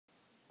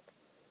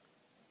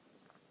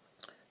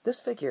This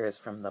figure is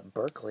from the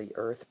Berkeley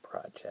Earth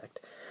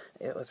Project.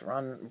 It was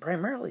run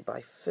primarily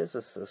by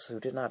physicists who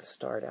did not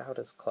start out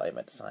as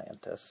climate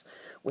scientists,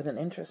 with an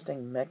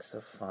interesting mix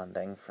of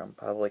funding from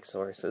public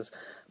sources,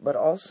 but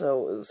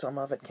also some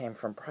of it came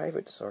from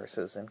private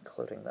sources,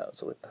 including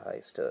those with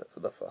ties to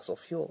the fossil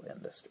fuel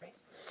industry.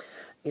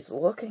 It's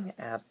looking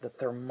at the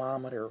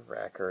thermometer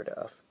record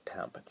of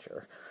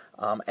temperature,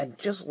 and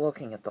just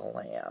looking at the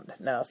land.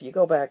 Now, if you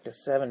go back to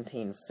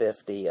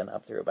 1750 and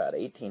up through about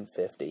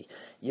 1850,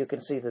 you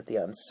can see that the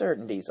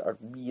uncertainties are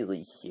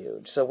really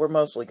huge. So we're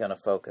mostly going to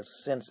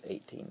focus since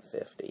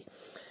 1850.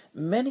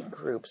 Many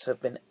groups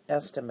have been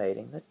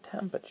estimating the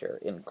temperature,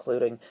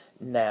 including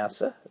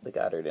NASA, the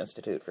Goddard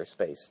Institute for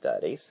Space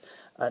Studies,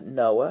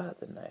 NOAA,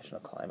 the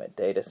National Climate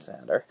Data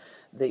Center,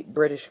 the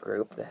British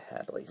group, the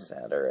Hadley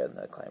Center, and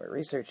the Climate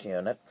Research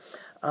Unit.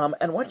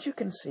 And what you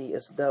can see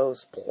is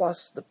those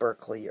plus the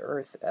Berkeley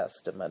Earth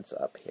estimates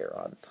up here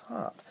on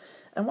top.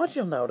 And what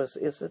you'll notice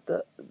is that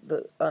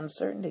the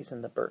uncertainties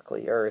in the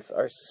Berkeley Earth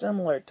are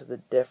similar to the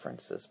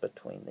differences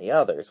between the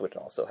others, which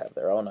also have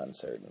their own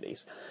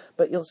uncertainties.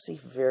 But you'll see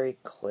very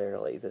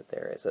clearly that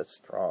there is a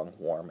strong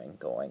warming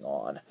going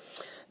on.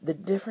 The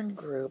different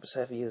groups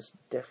have used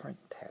different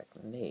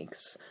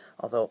techniques,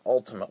 although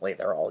ultimately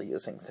they're all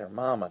using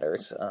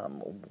thermometers.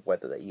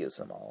 Whether they use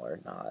them all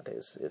or not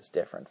is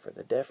different for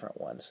the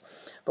different ones.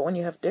 But when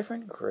you have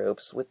different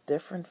groups with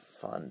different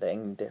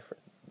funding,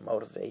 different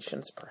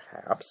motivations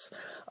perhaps,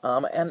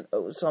 and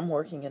some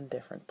working in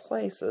different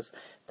places,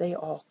 they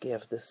all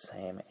give the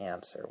same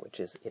answer, which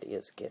is it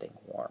is getting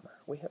warmer.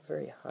 We have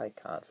very high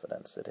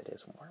confidence that it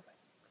is warming.